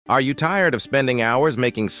Are you tired of spending hours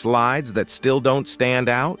making slides that still don't stand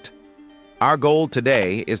out? Our goal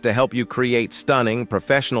today is to help you create stunning,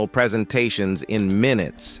 professional presentations in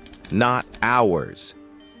minutes, not hours.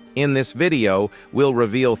 In this video, we'll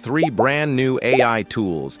reveal 3 brand new AI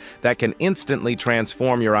tools that can instantly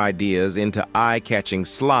transform your ideas into eye-catching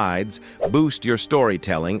slides, boost your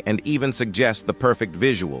storytelling, and even suggest the perfect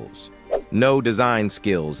visuals. No design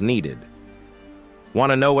skills needed.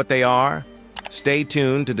 Want to know what they are? Stay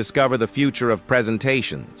tuned to discover the future of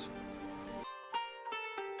presentations.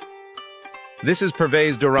 This is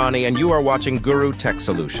Pervez Durrani, and you are watching Guru Tech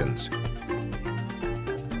Solutions.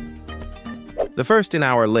 The first in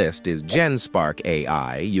our list is Genspark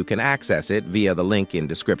AI. You can access it via the link in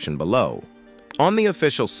description below. On the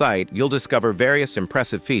official site, you'll discover various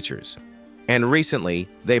impressive features. And recently,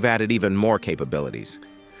 they've added even more capabilities.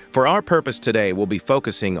 For our purpose today, we'll be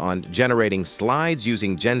focusing on generating slides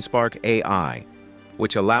using Genspark AI,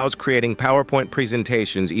 which allows creating PowerPoint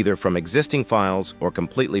presentations either from existing files or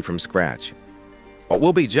completely from scratch.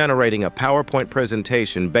 We'll be generating a PowerPoint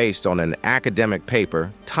presentation based on an academic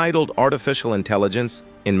paper titled Artificial Intelligence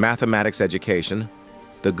in Mathematics Education: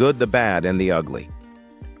 The Good, the Bad, and the Ugly,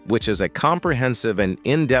 which is a comprehensive and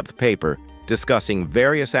in-depth paper discussing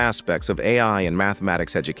various aspects of AI in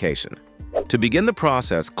mathematics education. To begin the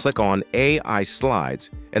process, click on AI Slides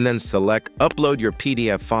and then select Upload your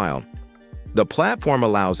PDF file. The platform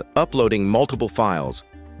allows uploading multiple files,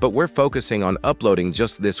 but we're focusing on uploading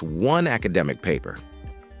just this one academic paper.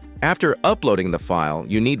 After uploading the file,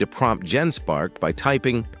 you need to prompt Genspark by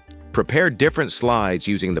typing, "Prepare different slides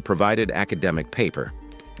using the provided academic paper."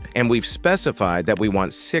 And we've specified that we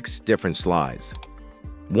want 6 different slides.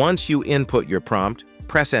 Once you input your prompt,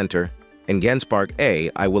 press Enter, and Genspark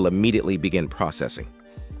AI will immediately begin processing.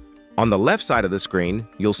 On the left side of the screen,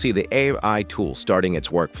 you'll see the AI tool starting its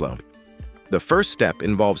workflow. The first step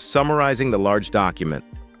involves summarizing the large document,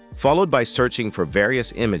 followed by searching for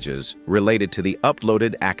various images related to the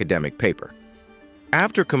uploaded academic paper.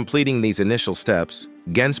 After completing these initial steps,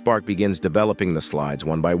 Genspark begins developing the slides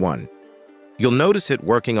one by one. You'll notice it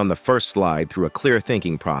working on the first slide through a clear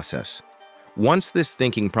thinking process. Once this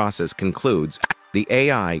thinking process concludes, the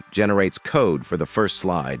AI generates code for the first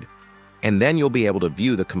slide, and then you'll be able to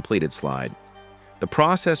view the completed slide. The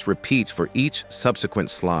process repeats for each subsequent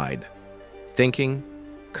slide: thinking,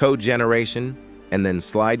 code generation, and then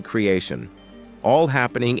slide creation, all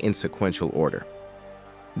happening in sequential order.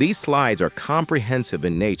 These slides are comprehensive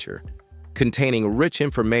in nature, containing rich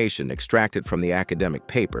information extracted from the academic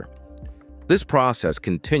paper. This process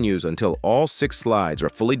continues until all 6 slides are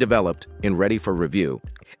fully developed and ready for review.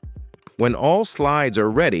 When all slides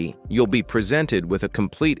are ready, you'll be presented with a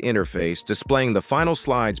complete interface displaying the final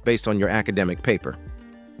slides based on your academic paper.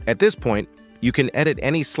 At this point, you can edit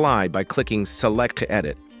any slide by clicking Select to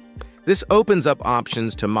Edit. This opens up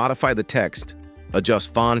options to modify the text,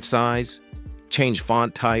 adjust font size, change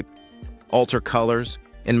font type, alter colors,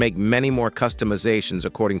 and make many more customizations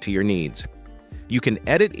according to your needs. You can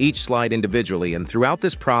edit each slide individually, and throughout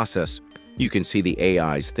this process, you can see the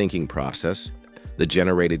AI's thinking process, the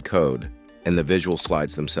generated code, and the visual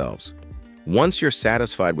slides themselves. Once you're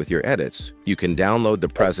satisfied with your edits, you can download the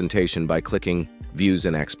presentation by clicking Views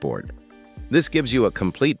and Export. This gives you a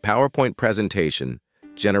complete PowerPoint presentation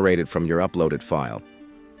generated from your uploaded file.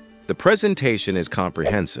 The presentation is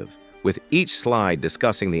comprehensive, with each slide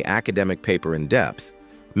discussing the academic paper in depth,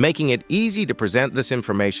 making it easy to present this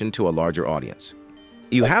information to a larger audience.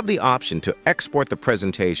 You have the option to export the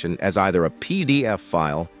presentation as either a PDF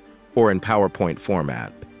file or in PowerPoint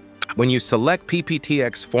format. When you select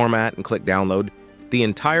PPTX format and click Download, the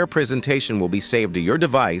entire presentation will be saved to your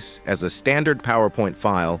device as a standard PowerPoint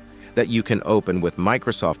file that you can open with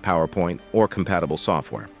Microsoft PowerPoint or compatible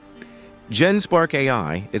software. Genspark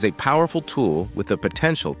AI is a powerful tool with the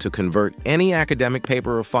potential to convert any academic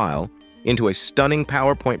paper or file into a stunning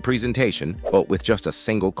PowerPoint presentation, but with just a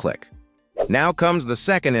single click. Now comes the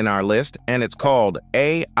second in our list, and it's called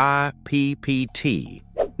AiPPT.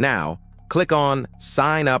 Now, click on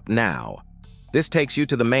Sign Up Now. This takes you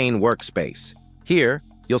to the main workspace. Here,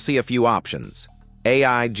 you'll see a few options: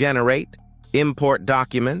 AI Generate, Import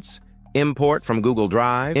Documents, Import from Google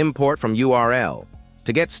Drive, Import from URL.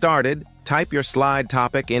 To get started, type your slide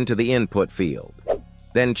topic into the input field.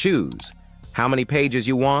 Then choose how many pages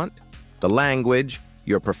you want, the language,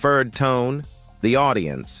 your preferred tone, the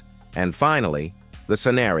audience, and finally, the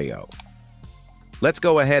scenario. Let's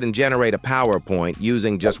go ahead and generate a PowerPoint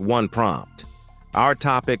using just one prompt. Our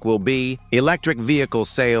topic will be Electric Vehicle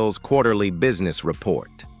Sales Quarterly Business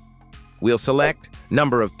Report. We'll select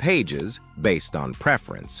number of pages based on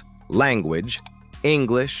preference, language,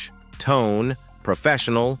 English, tone,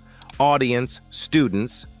 professional, audience,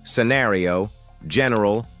 students, scenario,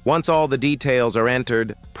 general. Once all the details are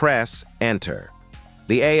entered, press Enter.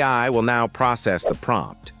 The AI will now process the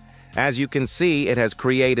prompt. As you can see, it has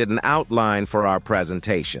created an outline for our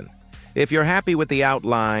presentation. If you're happy with the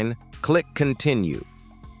outline, click Continue.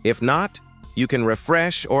 If not, you can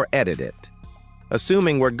refresh or edit it.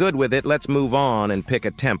 Assuming we're good with it, let's move on and pick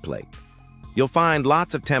a template. You'll find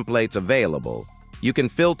lots of templates available. You can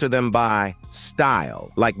filter them by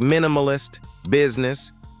style, like minimalist,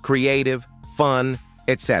 business, creative, fun,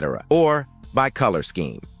 etc., or by color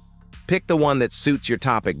scheme. Pick the one that suits your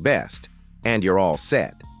topic best, and you're all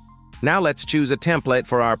set. Now let's choose a template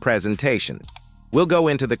for our presentation. We'll go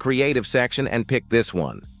into the creative section and pick this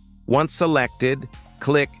one. Once selected,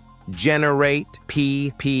 click Generate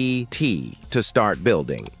PPT to start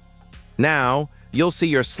building. Now, you'll see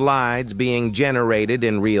your slides being generated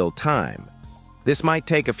in real time. This might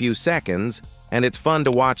take a few seconds, and it's fun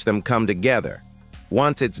to watch them come together.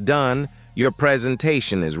 Once it's done, your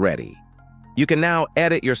presentation is ready. You can now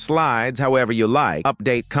edit your slides however you like,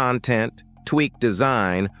 update content, tweak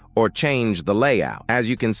design, or change the layout. As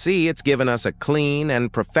you can see, it's given us a clean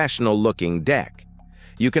and professional-looking deck.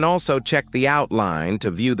 You can also check the outline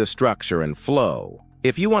to view the structure and flow.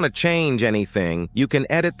 If you want to change anything, you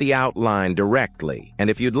can edit the outline directly. And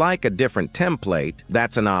if you'd like a different template,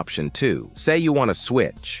 that's an option too. Say you want to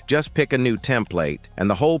switch. Just pick a new template, and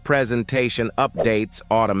the whole presentation updates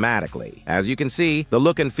automatically. As you can see, the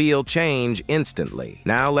look and feel change instantly.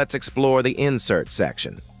 Now let's explore the Insert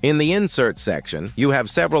section. In the Insert section, you have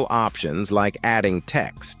several options like adding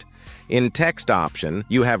text. In Text option,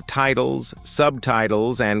 you have titles,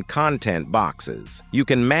 subtitles, and content boxes. You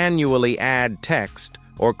can manually add text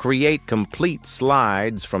or create complete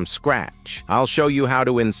slides from scratch. I'll show you how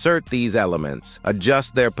to insert these elements,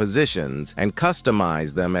 adjust their positions, and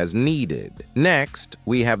customize them as needed. Next,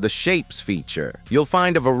 we have the Shapes feature. You'll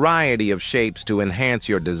find a variety of shapes to enhance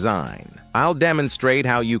your design. I'll demonstrate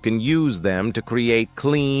how you can use them to create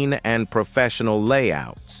clean and professional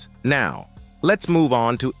layouts. Now, let's move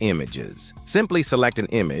on to images. Simply select an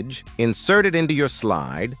image, insert it into your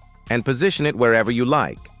slide, and position it wherever you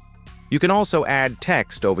like. You can also add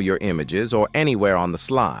text over your images or anywhere on the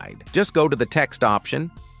slide. Just go to the Text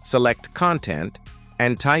option, select Content,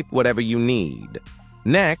 and type whatever you need.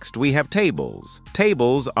 Next, we have tables.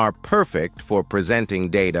 Tables are perfect for presenting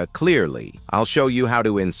data clearly. I'll show you how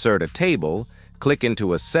to insert a table, click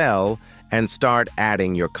into a cell, and start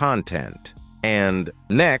adding your content. And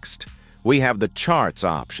next, we have the Charts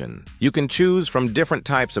option. You can choose from different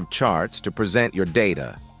types of charts to present your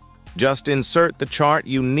data. Just insert the chart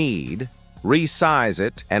you need, resize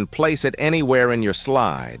it, and place it anywhere in your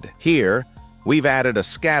slide. Here, we've added a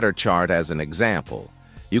scatter chart as an example.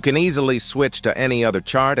 You can easily switch to any other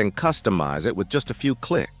chart and customize it with just a few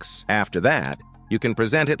clicks. After that, you can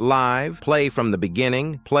present it live, play from the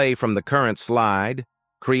beginning, play from the current slide,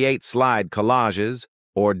 create slide collages,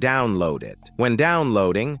 or download it. When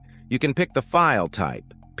downloading, you can pick the file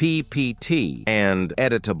type, PPT, and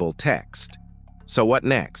editable text. So what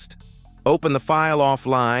next? Open the file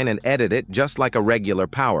offline and edit it just like a regular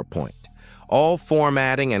PowerPoint. All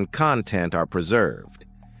formatting and content are preserved.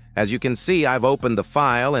 As you can see, I've opened the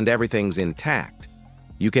file and everything's intact.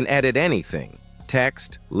 You can edit anything,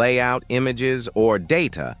 text, layout, images, or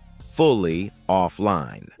data, fully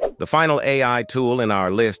offline. The final AI tool in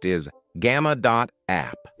our list is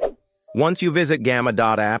Gamma.app. Once you visit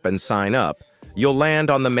Gamma.app and sign up, you'll land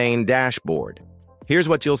on the main dashboard. Here's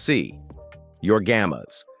what you'll see. Your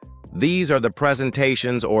gammas. These are the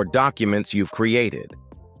presentations or documents you've created.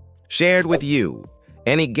 Shared with you.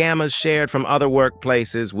 Any gammas shared from other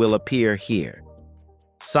workplaces will appear here.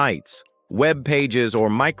 Sites, web pages, or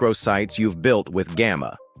microsites you've built with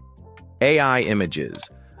Gamma. AI images,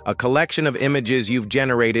 a collection of images you've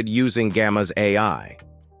generated using Gamma's AI.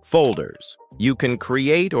 Folders. You can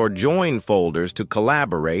create or join folders to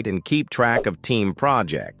collaborate and keep track of team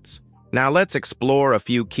projects. Now let's explore a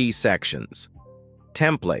few key sections.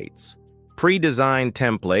 Templates. Pre-designed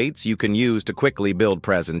templates you can use to quickly build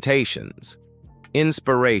presentations.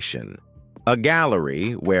 Inspiration. A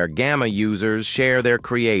gallery where Gamma users share their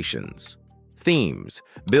creations. Themes.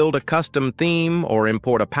 Build a custom theme or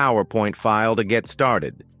import a PowerPoint file to get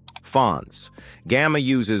started. Fonts. Gamma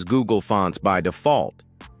uses Google Fonts by default,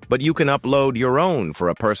 but you can upload your own for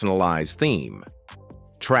a personalized theme.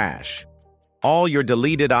 Trash. All your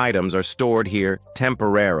deleted items are stored here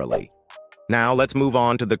temporarily. Now let's move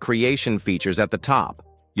on to the creation features at the top.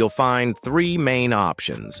 You'll find three main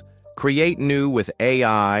options. Create new with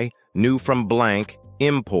AI, new from blank,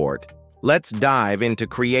 import. Let's dive into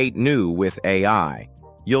Create New with AI.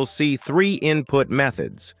 You'll see 3 input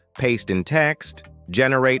methods: paste in text,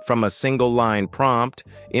 generate from a single-line prompt,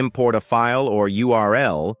 import a file or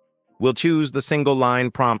URL. We'll choose the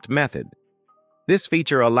single-line prompt method. This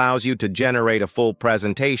feature allows you to generate a full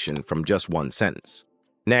presentation from just one sentence.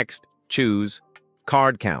 Next, choose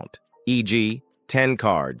card count, e.g., 10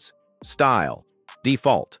 cards, style,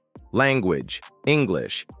 default, language,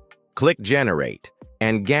 English. Click Generate,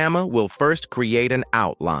 and Gamma will first create an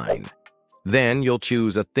outline. Then you'll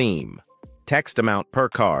choose a theme, text amount per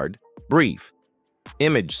card, brief,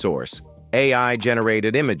 image source,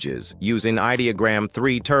 AI-generated images using Ideogram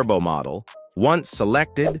 3 Turbo model. Once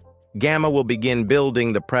selected, Gamma will begin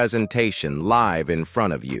building the presentation live in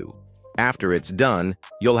front of you. After it's done,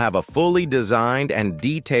 you'll have a fully designed and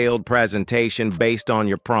detailed presentation based on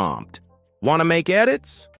your prompt. Want to make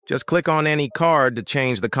edits? Just click on any card to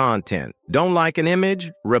change the content. Don't like an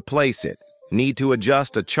image? Replace it. Need to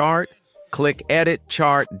adjust a chart? Click Edit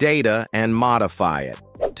Chart Data and modify it.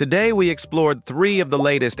 Today we explored 3 of the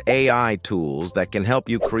latest AI tools that can help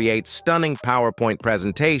you create stunning PowerPoint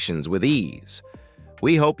presentations with ease.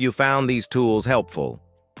 We hope you found these tools helpful.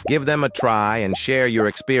 Give them a try and share your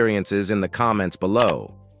experiences in the comments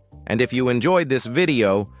below. And if you enjoyed this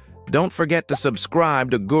video, don't forget to subscribe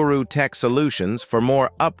to Guru Tech Solutions for more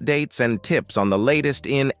updates and tips on the latest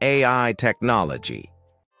in AI technology.